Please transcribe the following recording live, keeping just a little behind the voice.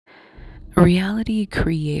Reality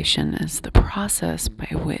creation is the process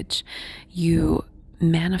by which you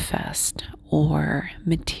manifest or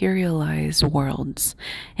materialize worlds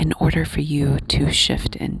in order for you to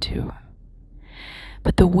shift into.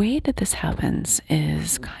 But the way that this happens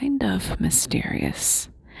is kind of mysterious.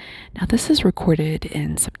 Now, this is recorded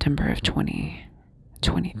in September of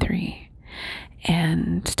 2023.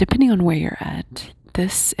 And depending on where you're at,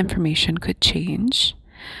 this information could change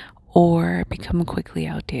or become quickly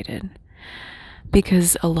outdated,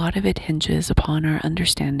 because a lot of it hinges upon our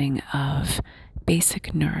understanding of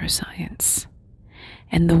basic neuroscience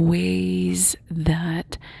and the ways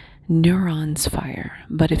that neurons fire.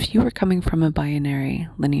 But if you were coming from a binary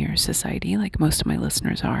linear society, like most of my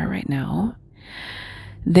listeners are right now,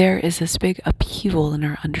 there is this big upheaval in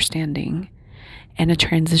our understanding and a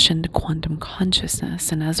transition to quantum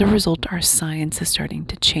consciousness. And as a result, our science is starting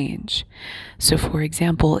to change. So, for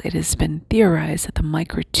example, it has been theorized that the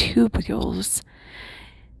microtubules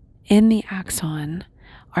in the axon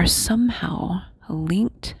are somehow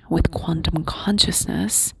linked with quantum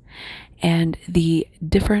consciousness and the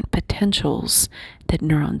different potentials that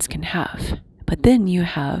neurons can have. But then you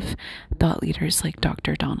have thought leaders like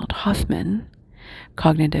Dr. Donald Hoffman,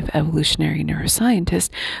 cognitive evolutionary neuroscientist,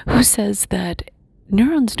 who says that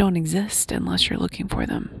neurons don't exist unless you're looking for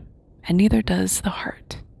them, and neither does the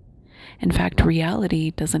heart. In fact,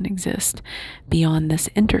 reality doesn't exist beyond this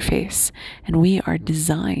interface, and we are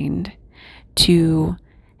designed to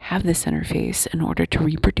have this interface in order to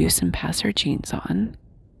reproduce and pass our genes on.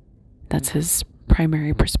 That's his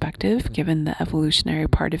primary perspective, given the evolutionary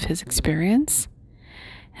part of his experience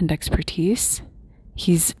and expertise.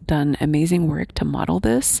 He's done amazing work to model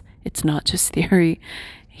this. It's not just theory.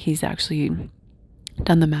 He's actually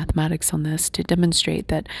done the mathematics on this to demonstrate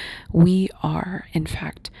that we are, in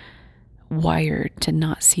fact, wired to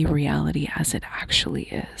not see reality as it actually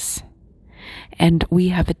is. And we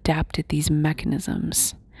have adapted these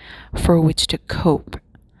mechanisms for which to cope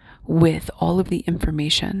with all of the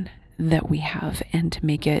information that we have and to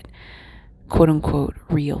make it, quote unquote,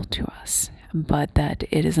 real to us. But that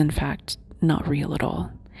it is, in fact, not real at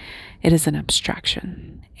all. It is an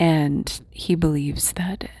abstraction. And he believes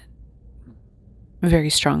that very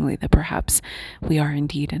strongly that perhaps we are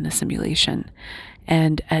indeed in a simulation,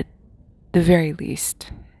 and at the very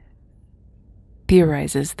least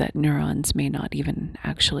theorizes that neurons may not even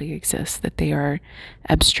actually exist, that they are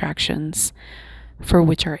abstractions for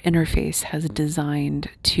which our interface has designed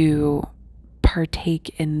to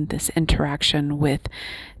partake in this interaction with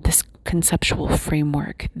this conceptual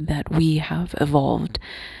framework that we have evolved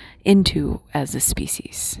into as a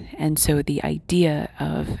species. And so the idea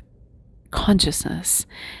of consciousness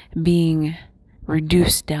being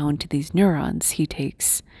reduced down to these neurons, he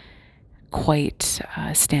takes quite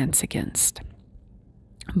a stance against.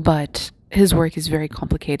 But his work is very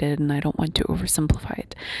complicated, and I don't want to oversimplify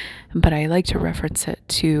it. But I like to reference it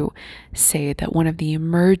to say that one of the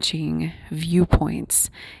emerging viewpoints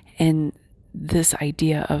in this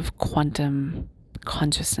idea of quantum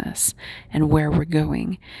consciousness and where we're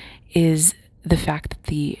going is the fact that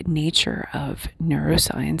the nature of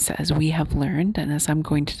neuroscience, as we have learned, and as I'm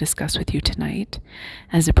going to discuss with you tonight,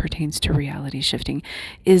 as it pertains to reality shifting,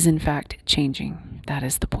 is in fact changing. That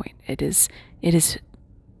is the point. It is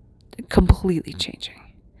completely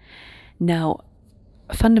changing. Now,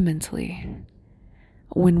 fundamentally,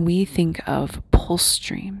 when we think of pulse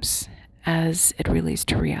streams as it relates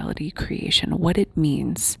to reality creation, what it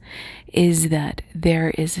means is that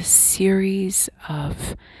there is a series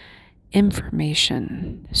of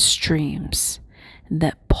information streams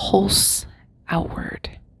that pulse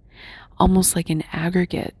outward, almost like an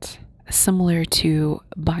aggregate, similar to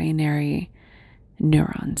binary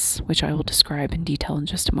neurons, which I will describe in detail in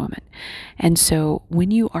just a moment. And so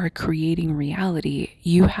when you are creating reality,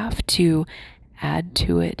 you have to add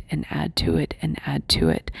to it and add to it and add to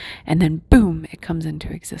it, and then boom, it comes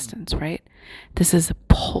into existence, right? This is a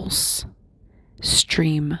pulse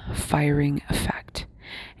stream firing effect.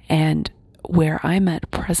 And where I'm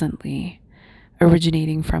at presently,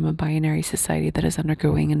 originating from a binary society that is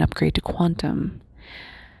undergoing an upgrade to quantum,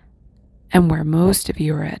 and where most of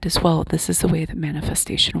you are at as well, this is the way that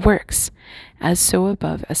manifestation works. As so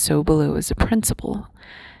above, as so below is a principle.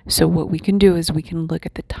 So what we can do is we can look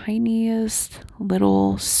at the tiniest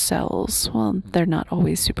little cells. Well, they're not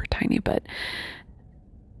always super tiny, but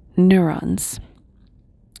neurons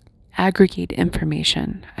aggregate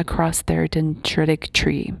information across their dendritic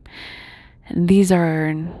tree. And these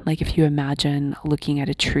are like, if you imagine looking at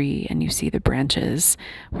a tree and you see the branches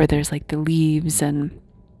where there's like the leaves and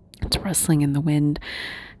it's rustling in the wind,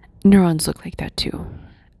 neurons look like that too,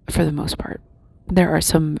 for the most part. there are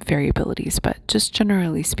some variabilities, but just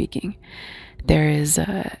generally speaking, there is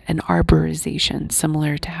an arborization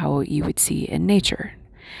similar to how you would see in nature.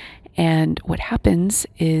 And what happens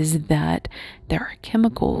is that there are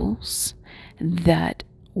chemicals that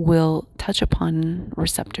will touch upon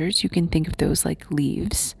receptors. You can think of those like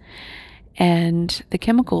leaves. And the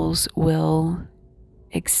chemicals will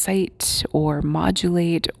excite or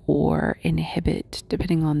modulate or inhibit,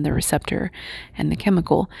 depending on the receptor and the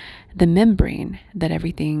chemical, the membrane that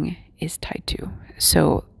everything is tied to.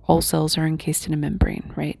 So all cells are encased in a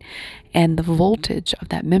membrane, right? And the voltage of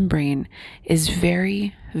that membrane is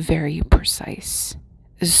very, very precise,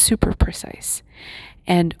 super precise.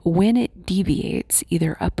 And when it deviates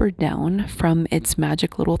either up or down from its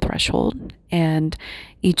magic little threshold, and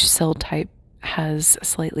each cell type has a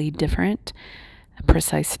slightly different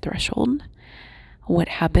precise threshold, what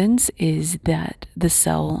happens is that the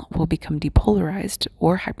cell will become depolarized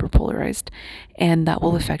or hyperpolarized, and that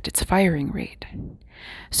will affect its firing rate.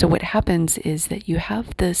 So what happens is that you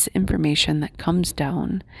have this information that comes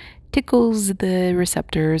down, tickles the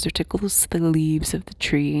receptors or tickles the leaves of the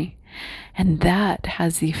tree, and that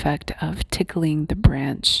has the effect of tickling the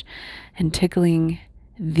branch and tickling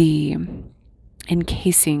the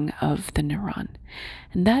encasing of the neuron.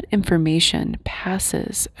 And that information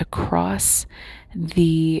passes across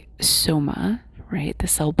the soma, right, the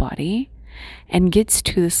cell body, and gets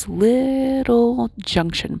to this little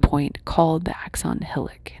junction point called the axon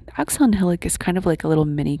hillock. The axon hillock is kind of like a little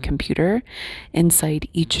mini computer inside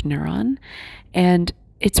each neuron, and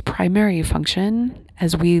its primary function,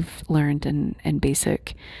 as we've learned in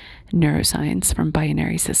basic neuroscience from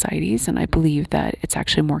binary societies, and I believe that it's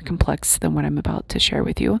actually more complex than what I'm about to share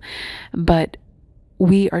with you, but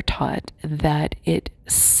we are taught that it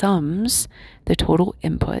sums the total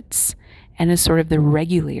inputs and is sort of the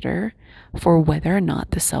regulator for whether or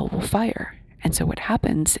not the cell will fire. And so what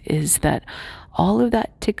happens is that all of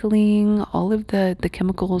that tickling, all of the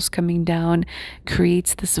chemicals coming down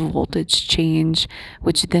creates this voltage change,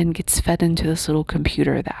 which then gets fed into this little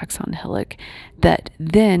computer, the axon hillock, that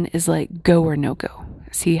then is like go or no go.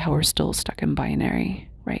 See how we're still stuck in binary,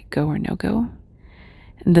 right? Go or no go.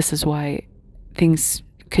 And this is why things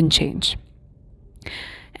can change.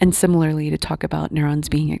 And similarly, to talk about neurons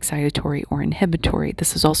being excitatory or inhibitory,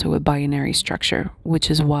 this is also a binary structure, which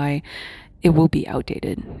is why it will be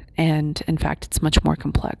outdated. And in fact, it's much more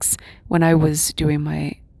complex. When I was doing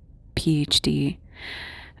my PhD,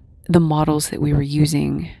 the models that we were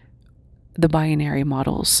using, the binary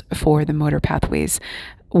models for the motor pathways,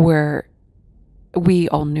 were, we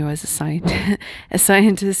all knew as as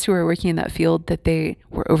scientists who are working in that field, that they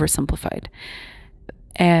were oversimplified.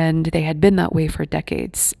 And they had been that way for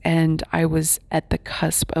decades. And I was at the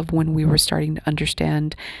cusp of when we were starting to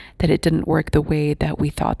understand that it didn't work the way that we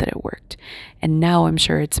thought that it worked. And now I'm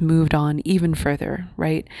sure it's moved on even further,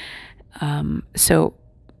 right? So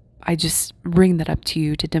I just bring that up to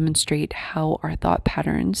you to demonstrate how our thought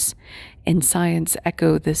patterns in science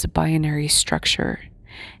echo this binary structure,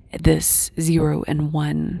 this 0 and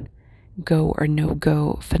 1, go or no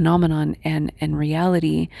go phenomenon. And in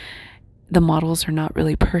reality, the models are not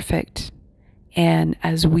really perfect. And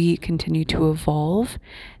as we continue to evolve,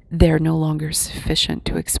 they're no longer sufficient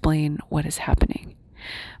to explain what is happening.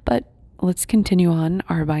 But let's continue on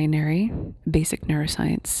our binary basic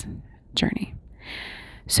neuroscience journey.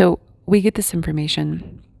 So we get this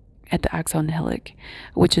information at the axon hillock,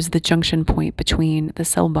 which is the junction point between the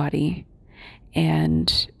cell body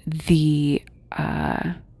and the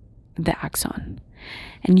axon.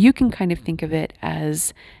 And you can kind of think of it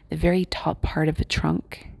as the very top part of a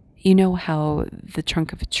trunk. You know how the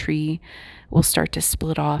trunk of a tree will start to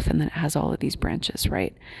split off and then it has all of these branches,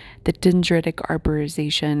 right? The dendritic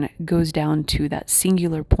arborization goes down to that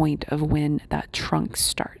singular point of when that trunk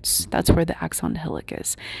starts. That's where the axon hillock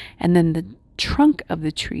is. And then the trunk of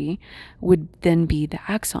the tree would then be the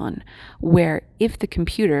axon, where if the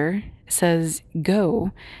computer says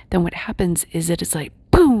go, then what happens is that it's like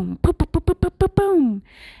boom, boom, boom, boom, boom, boom, boom,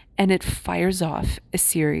 and it fires off a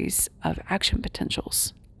series of action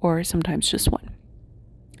potentials, or sometimes just one.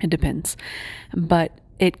 It depends. But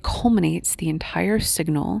it culminates the entire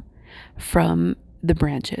signal from the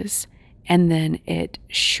branches, and then it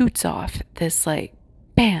shoots off this like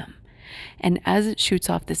bam. And as it shoots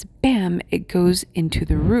off this bam, it goes into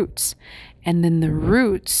the roots. And then the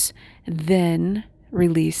roots then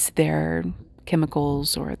release their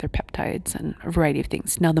chemicals or their peptides and a variety of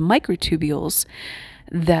things. Now, the microtubules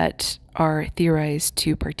that are theorized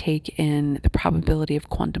to partake in the probability of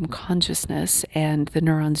quantum consciousness and the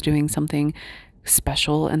neurons doing something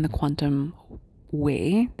special in the quantum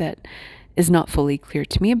way that is not fully clear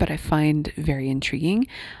to me, but I find very intriguing,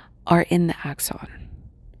 are in the axon.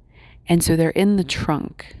 And so they're in the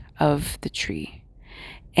trunk of the tree,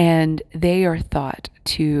 and they are thought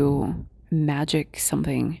to magic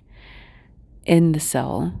something in the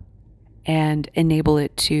cell and enable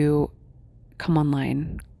it to come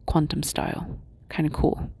online quantum style. Kind of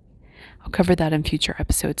cool. I'll cover that in future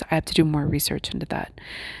episodes. I have to do more research into that.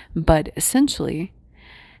 But essentially,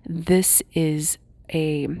 this is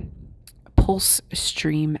a pulse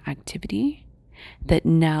stream activity that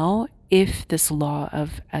now, if this law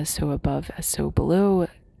of as so above, as so below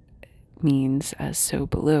means as so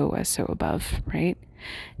below, as so above, right?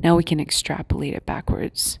 Now we can extrapolate it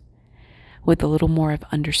backwards with a little more of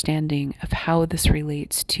understanding of how this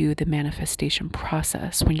relates to the manifestation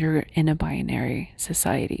process when you're in a binary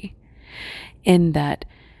society, in that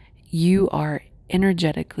you are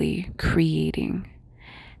energetically creating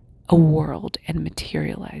a world and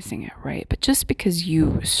materializing it, right? But just because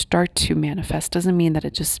you start to manifest doesn't mean that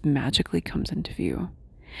it just magically comes into view.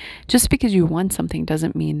 Just because you want something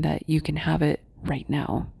doesn't mean that you can have it right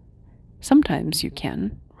now. Sometimes you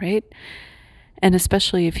can, right? And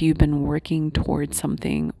especially if you've been working towards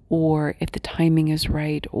something, or if the timing is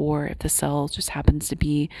right, or if the cell just happens to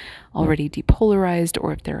be already depolarized,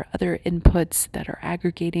 or if there are other inputs that are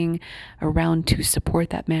aggregating around to support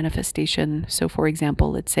that manifestation. So for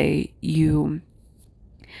example, let's say you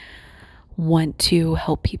want to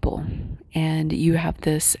help people and you have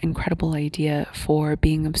this incredible idea for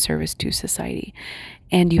being of service to society,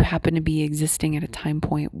 and you happen to be existing at a time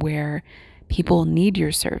point where people need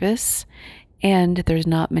your service and there's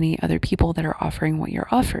not many other people that are offering what you're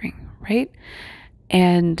offering, right?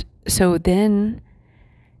 And so then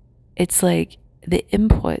it's like the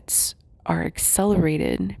inputs are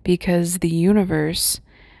accelerated because the universe,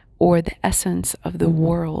 or the essence of the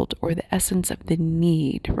world, or the essence of the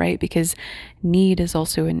need, right? Because need is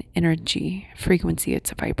also an energy frequency,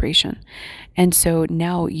 it's a vibration. And so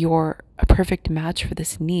now you're a perfect match for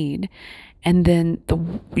this need. And then the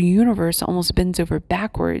universe almost bends over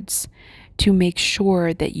backwards to make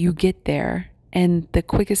sure that you get there in the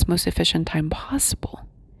quickest, most efficient time possible.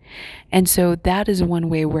 And so that is one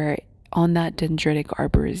way where on that dendritic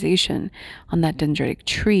arborization, on that dendritic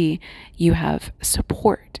tree, you have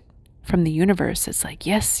support from the universe. It's like,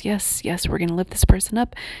 yes, yes, yes, we're going to lift this person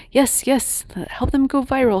up. Yes, yes, help them go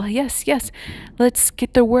viral. Yes, yes, let's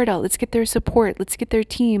get their word out. Let's get their support. Let's get their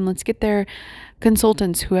team. Let's get their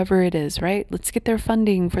consultants, whoever it is, right? Let's get their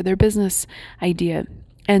funding for their business idea.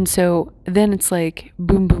 And so then it's like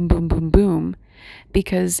boom, boom, boom, boom, boom,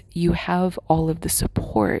 because you have all of the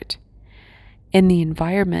support in the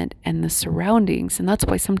environment and the surroundings. And that's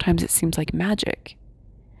why sometimes it seems like magic.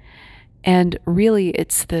 And really,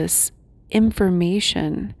 it's this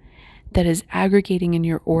information that is aggregating in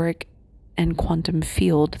your auric and quantum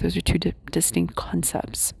field. Those are two distinct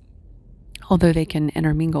concepts, although they can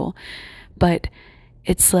intermingle. But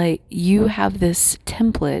it's like you have this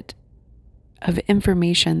template of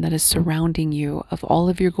information that is surrounding you, of all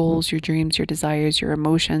of your goals, your dreams, your desires, your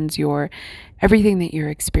emotions, your everything that you're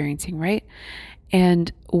experiencing, right?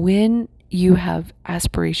 And when you have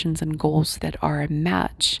aspirations and goals that are a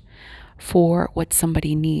match for what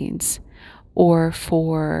somebody needs, or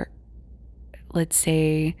for, let's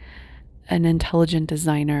say, an intelligent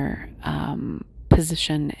designer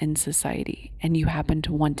position in society, and you happen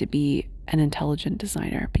to want to be an intelligent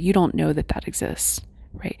designer, but you don't know that that exists,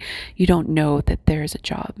 right? You don't know that there's a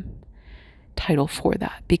job title for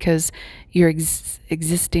that because you're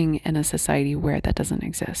existing in a society where that doesn't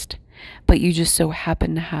exist. But you just so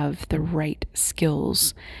happen to have the right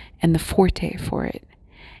skills and the forte for it.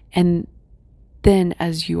 And then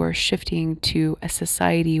as you are shifting to a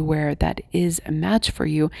society where that is a match for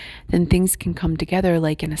you, then things can come together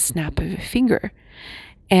like in a snap of a finger.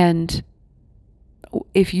 And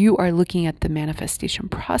if you are looking at the manifestation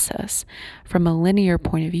process from a linear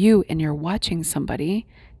point of view and you're watching somebody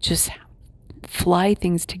just fly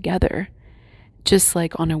things together, just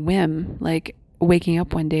like on a whim, like waking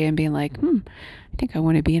up one day and being like, I think I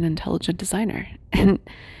want to be an intelligent designer. And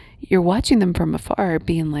you're watching them from afar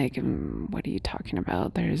being like, what are you talking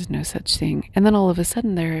about? There is no such thing. And then all of a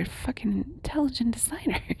sudden they're a fucking intelligent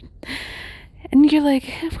designer. And you're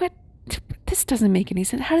like, what? This doesn't make any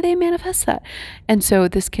sense. How do they manifest that? And so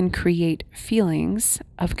this can create feelings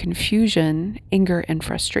of confusion, anger, and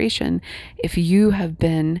frustration if you have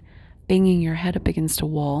been banging your head up against a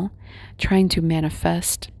wall, trying to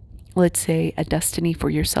manifest, let's say, a destiny for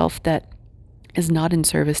yourself that is not in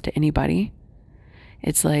service to anybody.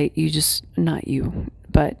 It's like you just, not you,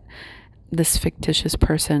 but this fictitious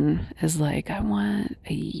person is like, I want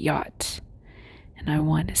a yacht and I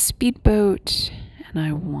want a speedboat, and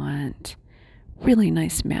I want really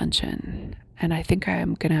nice mansion. And I think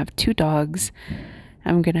I'm going to have 2 dogs.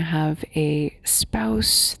 I'm going to have a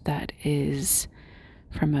spouse that is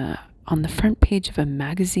on the front page of a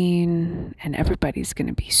magazine, and everybody's going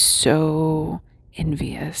to be so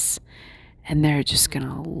envious, and they're just going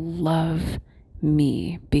to love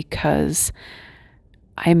me because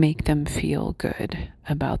I make them feel good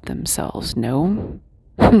about themselves. No,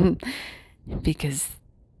 because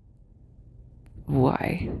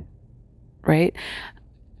why? Right?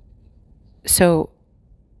 So,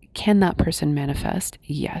 can that person manifest?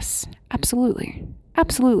 Yes, absolutely.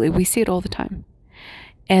 Absolutely. We see it all the time.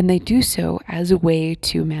 And they do so as a way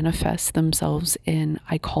to manifest themselves in,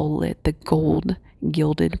 I call it the gold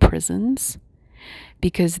gilded prisons,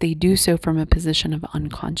 because they do so from a position of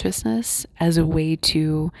unconsciousness as a way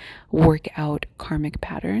to work out karmic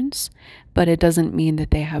patterns. But it doesn't mean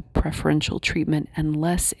that they have preferential treatment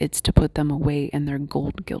unless it's to put them away in their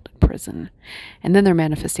gold gilded prison. And then their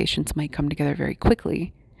manifestations might come together very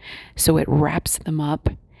quickly. So it wraps them up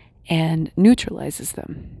and neutralizes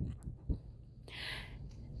them.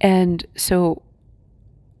 And so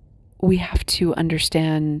we have to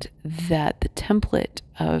understand that the template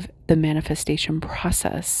of the manifestation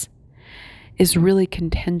process is really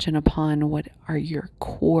contingent upon what are your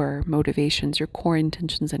core motivations, your core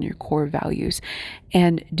intentions, and your core values.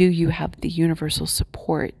 And do you have the universal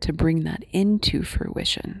support to bring that into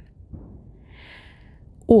fruition?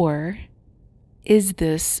 Or is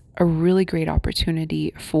this a really great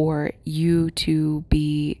opportunity for you to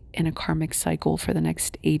be in a karmic cycle for the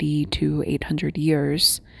next 80 to 800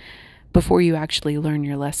 years before you actually learn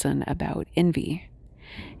your lesson about envy?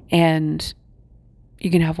 And you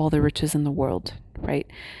can have all the riches in the world, right?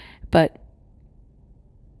 But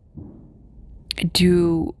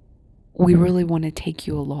do we really want to take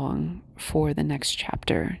you along for the next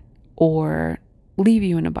chapter or leave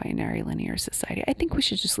you in a binary linear society? I think we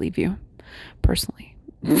should just leave you, personally.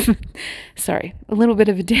 Sorry, a little bit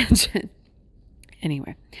of a tangent.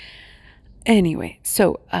 Anyway,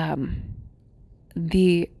 so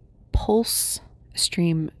the pulse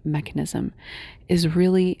stream mechanism is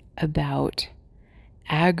really about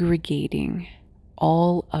aggregating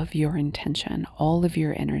all of your intention, all of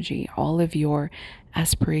your energy, all of your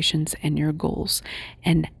aspirations and your goals,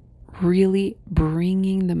 and really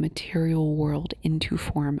bringing the material world into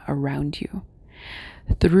form around you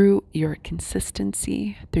through your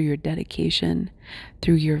consistency, through your dedication,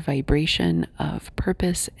 through your vibration of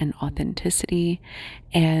purpose and authenticity.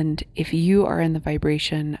 And if you are in the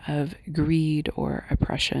vibration of greed or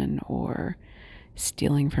oppression or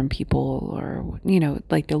stealing from people or,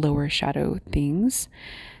 like the lower shadow things,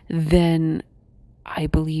 then I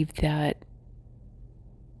believe that,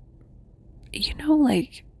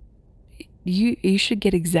 you should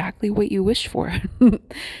get exactly what you wish for.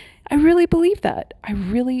 I really believe that. I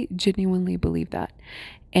really genuinely believe that.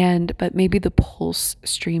 But maybe the pulse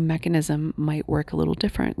stream mechanism might work a little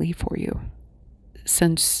differently for you,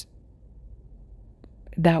 since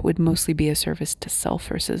that would mostly be a service to self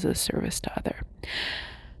versus a service to other.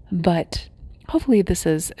 But hopefully this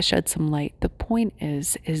has shed some light. The point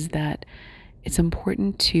is that it's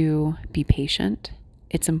important to be patient.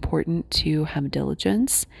 It's important to have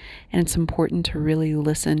diligence, and it's important to really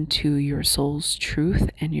listen to your soul's truth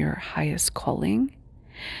and your highest calling.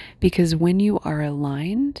 Because when you are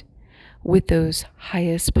aligned with those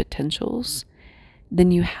highest potentials,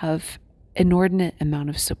 then you have inordinate amount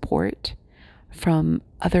of support from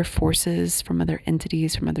other forces, from other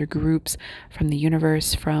entities, from other groups, from the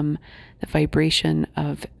universe, from the vibration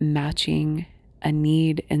of matching a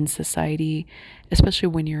need in society, especially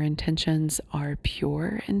when your intentions are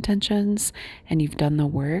pure intentions and you've done the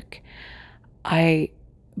work. I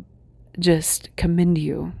just commend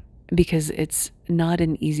you, because it's not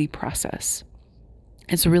an easy process.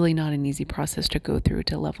 It's really not an easy process to go through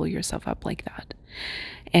to level yourself up like that.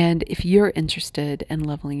 And if you're interested in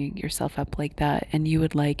leveling yourself up like that, and you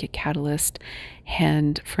would like a catalyst,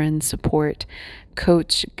 hand, friend, support,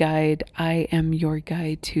 coach, guide, I am your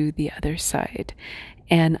guide to the other side.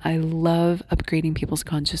 And I love upgrading people's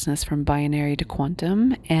consciousness from binary to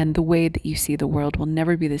quantum, and the way that you see the world will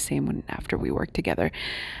never be the same after we work together.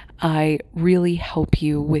 I really help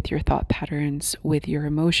you with your thought patterns, with your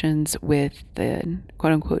emotions, with the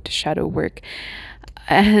quote unquote shadow work,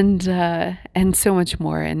 and so much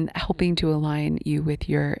more, and helping to align you with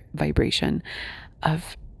your vibration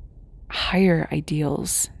of higher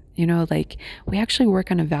ideals. We actually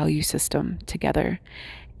work on a value system together,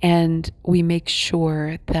 and we make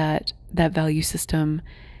sure that that value system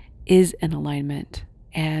is in alignment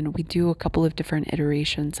and we do a couple of different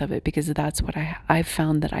iterations of it because that's what I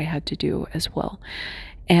found that I had to do as well.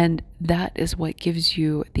 And that is what gives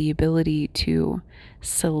you the ability to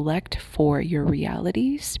select for your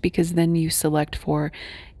realities, because then you select for,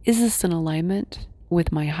 is this in alignment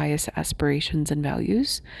with my highest aspirations and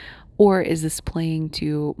values? Or is this playing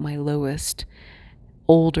to my lowest,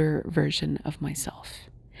 older version of myself?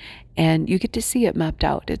 And you get to see it mapped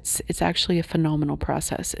out. It's actually a phenomenal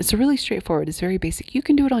process. It's really straightforward. It's very basic. You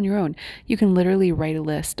can do it on your own. You can literally write a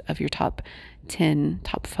list of your top 10,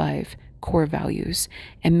 top 5 core values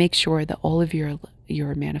and make sure that all of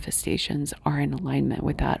your manifestations are in alignment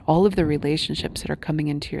with that. All of the relationships that are coming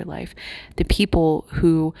into your life, the people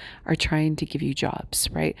who are trying to give you jobs,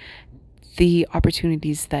 right? The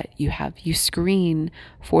opportunities that you have, you screen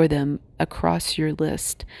for them across your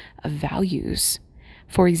list of values.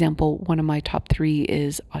 For example, one of my top 3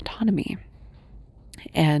 is autonomy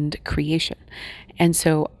and creation. And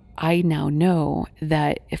so I now know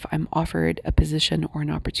that if I'm offered a position or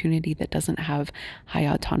an opportunity that doesn't have high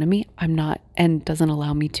autonomy, and doesn't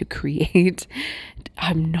allow me to create,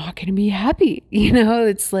 I'm not going to be happy.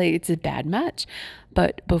 It's like, it's a bad match.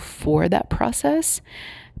 But before that process,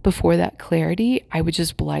 before that clarity, I would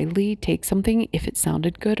just blindly take something if it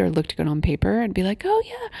sounded good or looked good on paper and be like, oh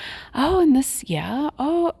yeah, oh, and this, yeah,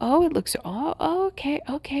 oh, it looks,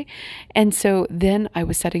 okay. And so then I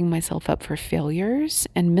was setting myself up for failures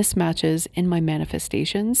and mismatches in my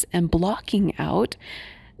manifestations and blocking out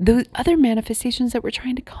the other manifestations that were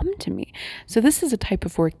trying to come to me. So this is a type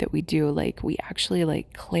of work that we do. Like, we actually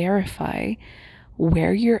clarify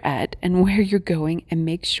where you're at and where you're going and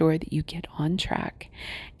make sure that you get on track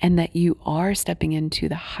and that you are stepping into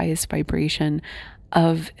the highest vibration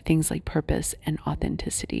of things like purpose and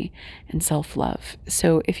authenticity and self-love.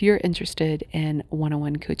 So if you're interested in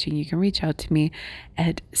one-on-one coaching, you can reach out to me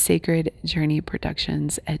at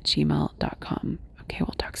sacredjourneyproductions@gmail.com. Okay,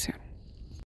 we'll talk soon.